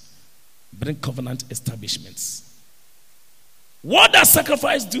establishments. Bring covenant establishments. What does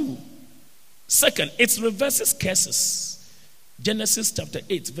sacrifice do? Second, it reverses curses. Genesis chapter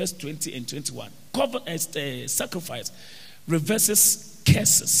 8, verse 20 and 21. Sacrifice reverses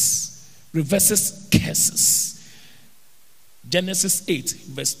curses. Reverses curses. Genesis 8,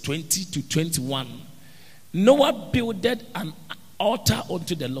 verse 20 to 21. Noah builded an altar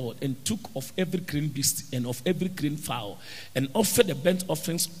unto the Lord and took of every green beast and of every green fowl and offered the burnt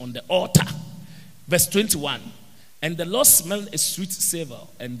offerings on the altar. Verse 21. And the Lord smelled a sweet savor,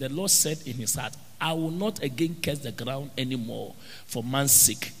 and the Lord said in his heart, I will not again curse the ground anymore for man's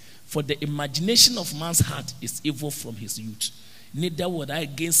sake, for the imagination of man's heart is evil from his youth. Neither would I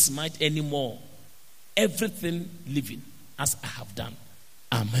again smite anymore everything living as I have done.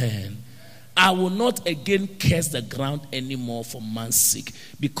 Amen. I will not again curse the ground anymore for man's sake.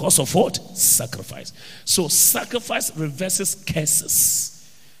 Because of what? Sacrifice. So sacrifice reverses curses.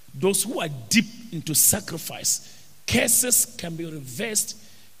 Those who are deep into sacrifice, curses can be reversed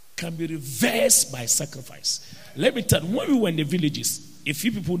by sacrifice. Let me tell you, when we were in the villages, if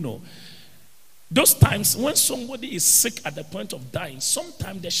you people know, those times when somebody is sick at the point of dying,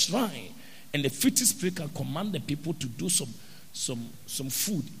 sometimes the shrine and the fifty spirit can command the people to do some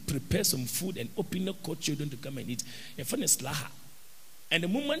food, prepare some food, and open the court children to come and eat. And the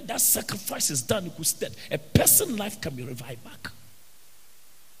moment that sacrifice is done, you could start, a person's life can be revived back.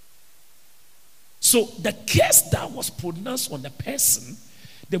 So the curse that was pronounced on the person,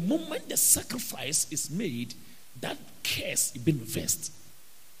 the moment the sacrifice is made, that curse is being reversed.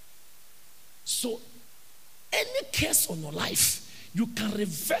 So any curse on your life, you can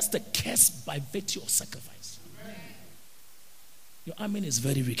reverse the curse by virtue of sacrifice. Amen. Your amen is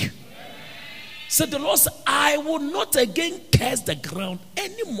very weak. So the Lord said, I will not again curse the ground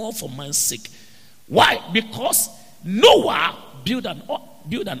anymore for man's sake. Why? Because Noah built an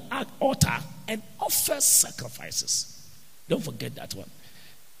altar and offered sacrifices. Don't forget that one.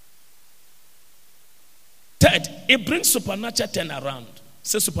 Third, it brings supernatural turnaround.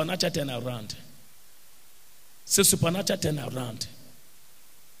 Say supernatural turnaround. Say supernatural turnaround.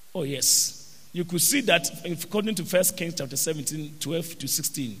 Oh yes. You could see that according to 1 Kings chapter 17, 12 to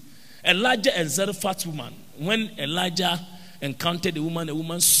 16. Elijah and Zarephath's woman. When Elijah encountered the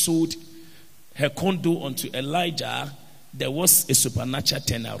woman sold her condo unto Elijah. There was a supernatural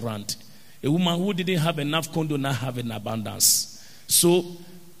turnaround. A woman who didn't have enough condo now have an abundance. So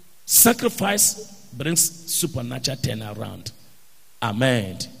sacrifice brings supernatural turnaround.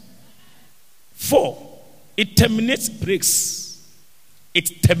 Amen. 4, it terminates plagues.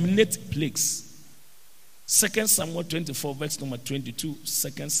 It terminates plagues. 2 Samuel 24 verse number 22.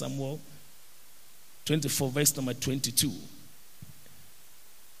 2 Samuel 24 verse number 22.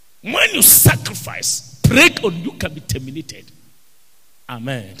 When you sacrifice, plague on you can be terminated.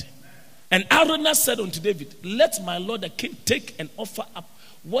 Amen. And Aaron said unto David, let my lord the king take and offer up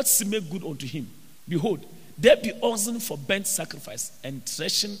what seemeth good unto him. Behold, there be oxen for burnt sacrifice, and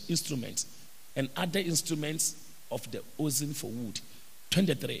threshing instruments, and other instruments of the oxen for wood.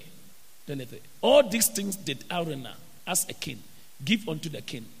 23. All these things did Aaron as a king give unto the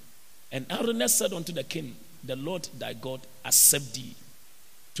king. And Aaron said unto the king, the Lord thy God accept thee.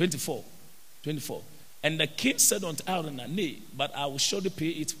 24. And the king said unto Aaron, nay, but I will surely pay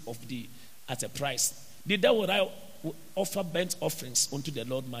it of thee at a price. Neither would I will offer burnt offerings unto the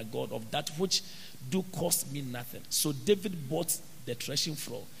Lord my God of that which do cost me nothing. So David bought the threshing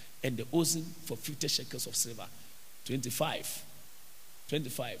floor and the oxen for 50 shekels of silver. 25.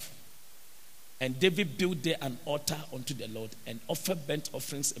 And David built there an altar unto the Lord and offered burnt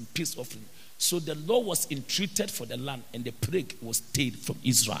offerings and peace offerings. So the Lord was entreated for the land, and the plague was stayed from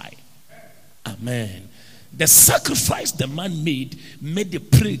Israel. Amen. The sacrifice the man made the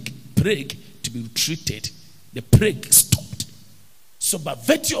plague to be treated. The plague stopped. So by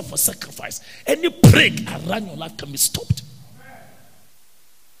virtue of a sacrifice, any plague around your life can be stopped.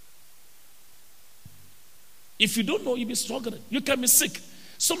 If you don't know, you'll be struggling. You can be sick.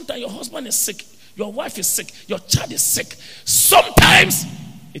 Sometimes your husband is sick, your wife is sick, your child is sick. Sometimes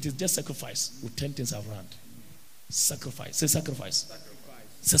it is just sacrifice will turn things around. Sacrifice. Say sacrifice.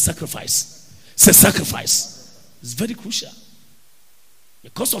 Say sacrifice. Say sacrifice. It's very crucial.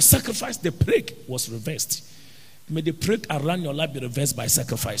 Because of sacrifice, the plague was reversed. May the plague around your life be reversed by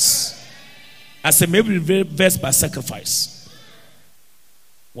sacrifice. I say maybe reversed by sacrifice.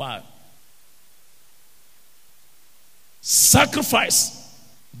 Why? Sacrifice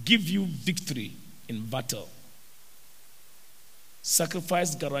give you victory in battle.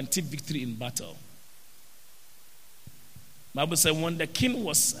 Sacrifice guarantee victory in battle. Bible says when the king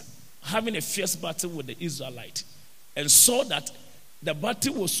was having a fierce battle with the Israelite and saw that the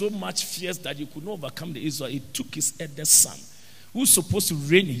battle was so much fierce that he could not overcome the Israel, he took his eldest son, who was supposed to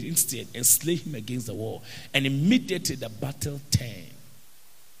reign in his stead, and slay him against the wall. And immediately the battle turned.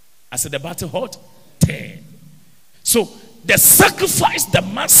 I said the battle what? Turned. So the sacrifice, the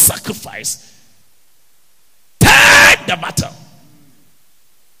man's sacrifice, turned the battle.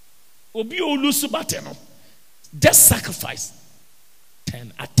 Obi olusu battle. Just sacrifice.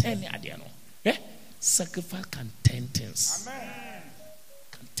 Turn adiano. Yeah? Sacrifice can turn things. Amen.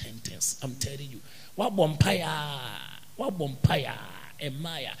 Can turn things. I'm telling you. What bompire,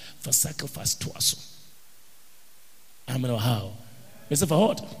 Emaya for sacrifice to us. I don't know how. Mr.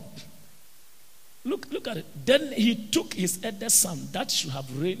 Fahod. Look at it. Then he took his eldest son that should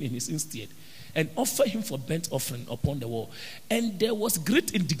have reigned in his instead and offered him for burnt offering upon the wall. And there was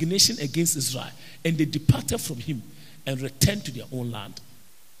great indignation against Israel, and they departed from him and returned to their own land.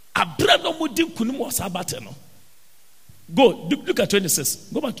 Go, look at 26.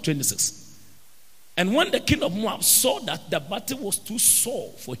 Go back to 26. And when the king of Moab saw that the battle was too sore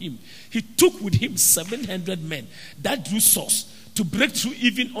for him, he took with him 700 men that drew swords to break through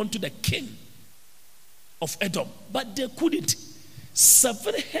even unto the king of Edom. But they couldn't.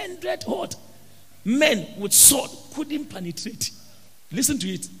 700 men with sword couldn't penetrate. Listen to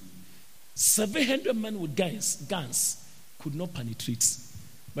it. 700 men with guns could not penetrate.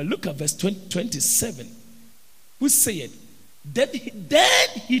 But look at verse 27. Who said, then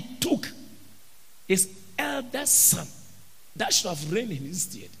he took his eldest son that should have reigned in his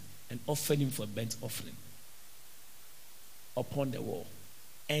stead and offered him for burnt offering upon the wall.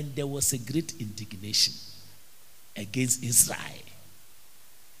 And there was a great indignation against Israel.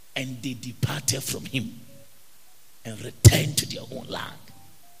 And they departed from him and returned to their own land.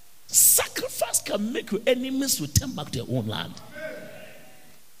 Sacrifice can make your enemies return back to their own land.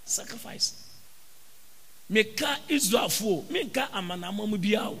 Sacrifice. Meka Israel fo, meka amanamo mu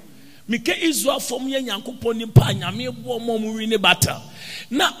biao. Meka Israel fo mu Nyankopon ni pa nyame bo mo mu wi ne battle.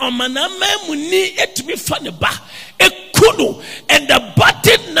 Na amanama mu ni etumi fa ne ba. Ekuno, and the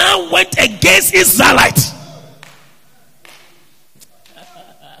battle now went against Israelites.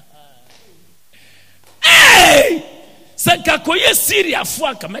 Hey! Sankakoye Syria fo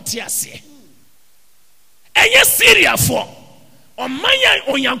akamati ase. Enye Syria fo. Omanya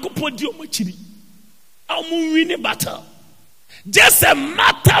Onyankopon di omochiri. Omo win battle. Just a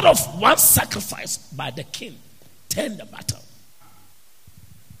matter of one sacrifice by the king turned the battle.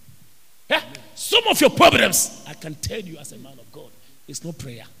 Yeah? Some of your problems, I can tell you as a man of God, it's no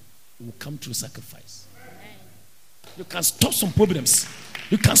prayer. It will come through sacrifice. You can stop some problems.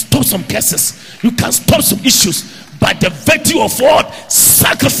 You can stop some cases. You can stop some issues by the virtue of what?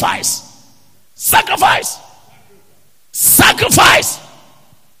 Sacrifice. Sacrifice. Sacrifice.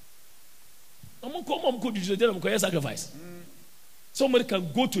 Sacrifice. Somebody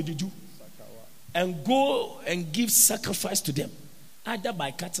can go to the Jew and go and give sacrifice to them, either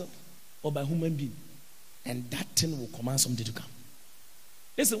by cattle or by human being, and that thing will command something to come.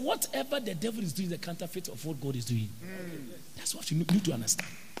 Listen, whatever the devil is doing is the counterfeit of what God is doing. That's what you need to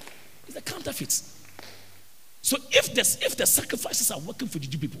understand. It's the counterfeit. So if the sacrifices are working for the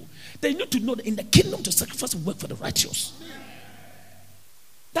Jew people, they need to know that in the kingdom the sacrifice will work for the righteous.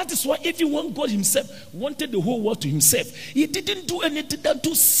 That is why even when God himself wanted the whole world to himself, he didn't do anything than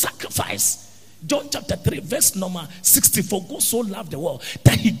to sacrifice. John chapter 3, verse number 64. God so loved the world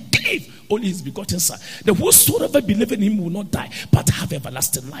that he gave only his begotten son. That whosoever believe in him will not die, but have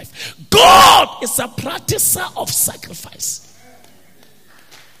everlasting life. God is a practicer of sacrifice.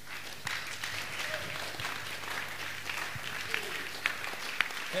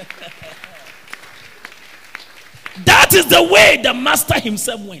 That is the way the master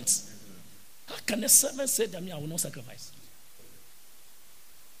himself went. How can a servant say to me, I will not sacrifice?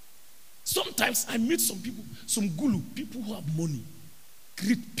 Sometimes I meet some people, some gulu, people who have money,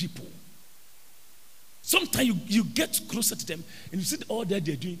 great people. Sometimes you get closer to them and you see all that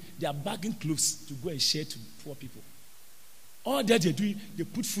they're doing, they are bagging clothes to go and share to poor people. All that they're doing, they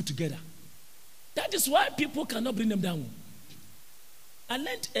put food together. That is why people cannot bring them down. I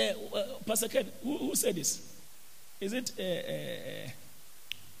learned, Pastor Ken, who said this? Is it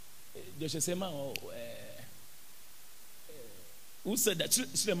Joshua Sema or who said that?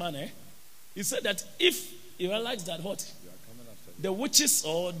 Suleiman, eh? He said that if he realized that what? The witches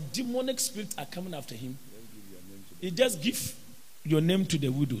or demonic spirits are coming after him, he just give your name to the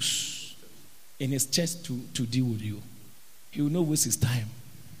widows in his chest to deal with you. He will not waste his time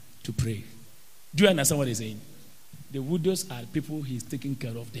to pray. Do you understand what he's saying? The widows are people he's taking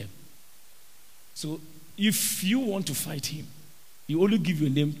care of them. So if you want to fight him, you only give your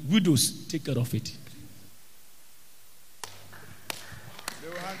name, widows, take care of it.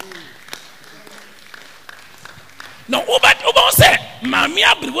 No,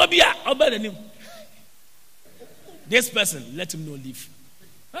 this person, let him not leave.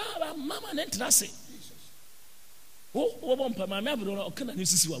 Mama, then say,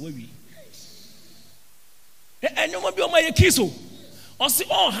 and you will be on my kiss. Or see,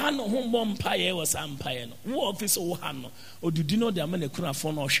 oh, Hano, whom one pie was umpire. Who office or Hano, or do you know the man a crowd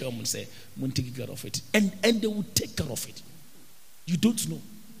for no Sherman say, won't take care of it? And they will take care of it. You don't know.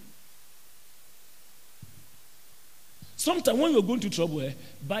 Sometimes when you're going to trouble,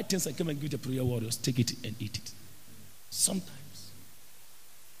 buy things and come and give the prayer warriors, take it and eat it. Sometimes.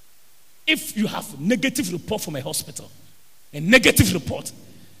 If you have negative report from a hospital, a negative report,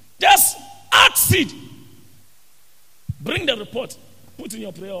 just add seed. Bring the report, put in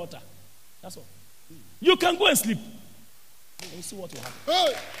your prayer altar. That's all. You can go and sleep. And see what will happen.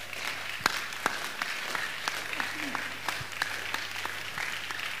 Hey.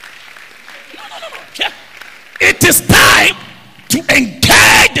 No. Yeah. It is time to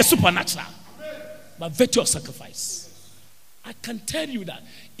engage the supernatural by virtue of sacrifice. I can tell you that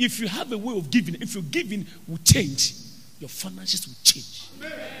if you have a way of giving, if your giving will change, your finances will change.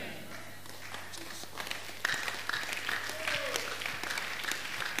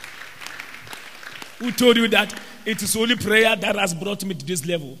 Who told you that it is only prayer that has brought me to this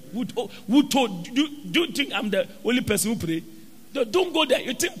level? Who told you? Do you think I'm the only person who pray? Don't go there.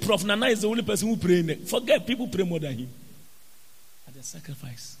 You think Prof Nana is the only person who pray? Forget, people pray more than him. And then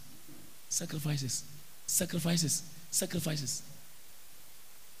sacrifices.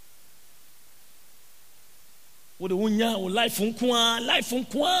 What life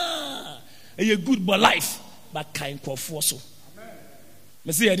a good but life, but kind of force.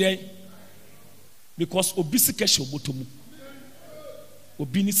 Because obisika shobotomu.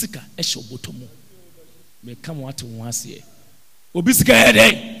 Obinisika eshobotomu. Me come what once here. Obisika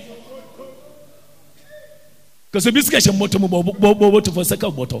head. Because obisika shobotomu bobo for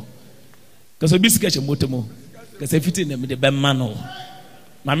second bottle. Because obisika shobotomu. Because everything in the bemano.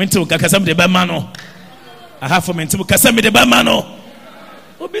 Mamento kakasam de bemano. I have for mentu kasam de bemano.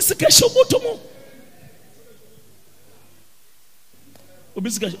 Obisika shobotomu.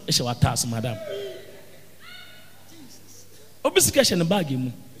 Obisika eshawatas madam. Obisika she na bag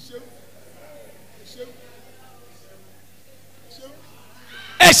mu.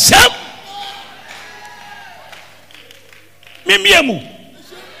 Esham. Mimiemu.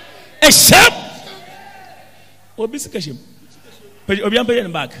 Esham. Obisika she. Obiam pay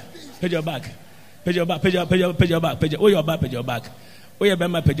in bag. Pay your bag. Pay your bag. Pay your bag. Pay your your bag. Pay your bag. Oh your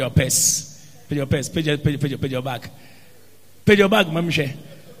bag. Pay your purse. Pay your purse. Pay your bag. Pay your bag, mami.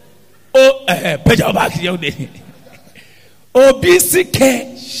 Oh, pay your bag. Yo de.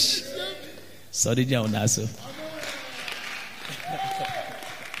 Obisike. Sorry, John. Also.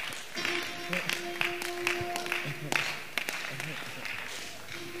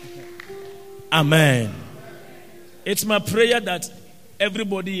 Amen. It's my prayer that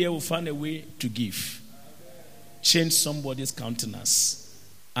everybody here will find a way to give. Change somebody's countenance.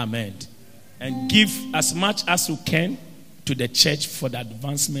 Amen. And give as much as you can to the church for the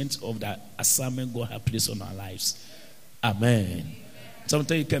advancement of the assignment God has placed on our lives. Amen.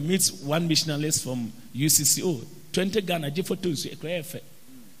 Sometimes you can meet one missionary from UCC. Oh, 20 Ghana,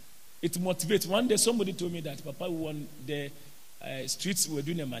 It motivates. One day somebody told me that Papa, on the streets were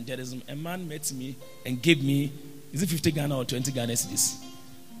doing evangelism. A man met me and gave me, is it 50 Ghana or 20 Ghana cedis?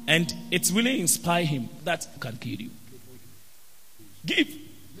 And it really inspired him that can kill you. Give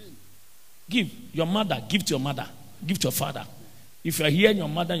your mother, give to your mother, give to your father. If you are here and your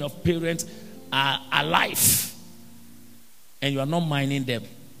mother and your parents are alive and you are not minding them,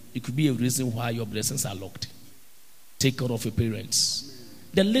 it could be a reason why your blessings are locked. Take care of your parents.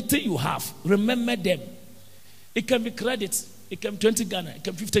 The little you have, remember them. It can be credit, it can be 20 Ghana, it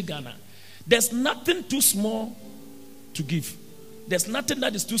can be 50 Ghana. There's nothing too small to give. There's nothing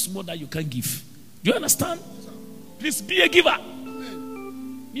that is too small that you can give. Do you understand? Please be a giver.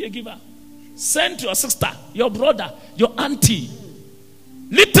 Be a giver. Send to your sister, your brother, your auntie.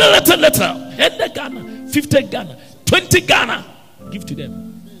 Little. 100 Ghana, 50 Ghana, 20 Ghana. Give to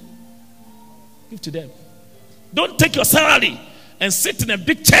them. Give to them. Don't take your salary and sit in a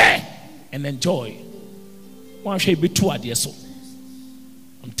big chair and enjoy. I'm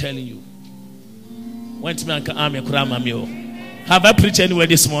telling you. Have I preached anywhere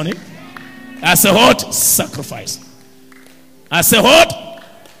this morning? I say what? Sacrifice. I say what?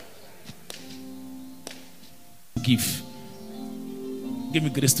 Give. Give me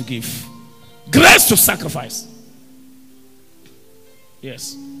grace to give. Grace to sacrifice.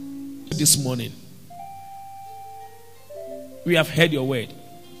 Yes. This morning, we have heard your word.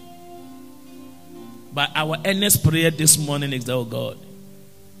 But our earnest prayer this morning is that, oh God,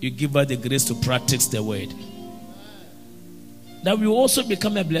 you give us the grace to practice the word. That we also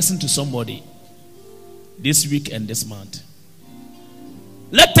become a blessing to somebody this week and this month.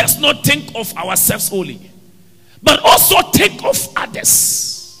 Let us not think of ourselves only, but also think of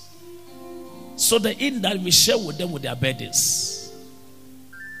others. So that in that we share with them with their burdens.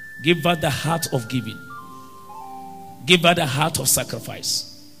 Give us the heart of giving. Give us the heart of sacrifice.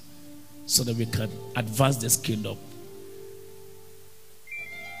 So that we can advance this kingdom.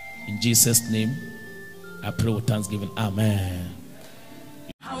 In Jesus' name, I pray with thanksgiving. Amen.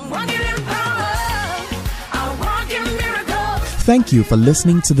 Thank you for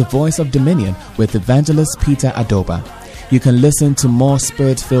listening to the Voice of Dominion with Evangelist Peter Adobah. You can listen to more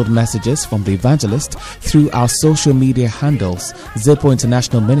spirit-filled messages from the evangelist through our social media handles, Zippo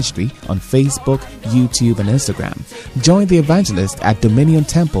International Ministry on Facebook, YouTube, and Instagram. Join the evangelist at Dominion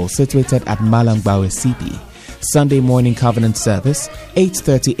Temple situated at Malangbawe CP. Sunday morning covenant service,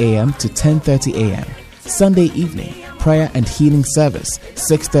 8:30 a.m. to 10:30 a.m. Sunday evening, prayer and healing service,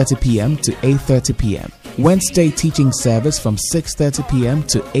 6:30 p.m. to 8:30 p.m. Wednesday teaching service from 6:30 p.m.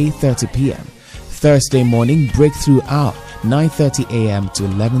 to 8:30 p.m. Thursday morning breakthrough hour, 9:30 a.m. to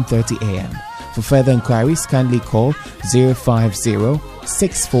 11:30 a.m. For further inquiries, kindly call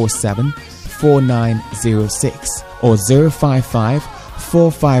 050-647-4906 or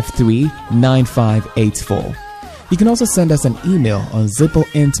 055-453-9584. You can also send us an email on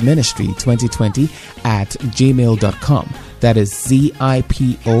zippointministry2020@gmail.com. That is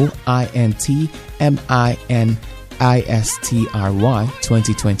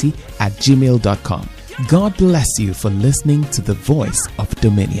ZIPOINTMINISTRY2020@gmail.com. God bless you for listening to the Voice of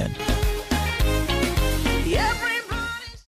Dominion.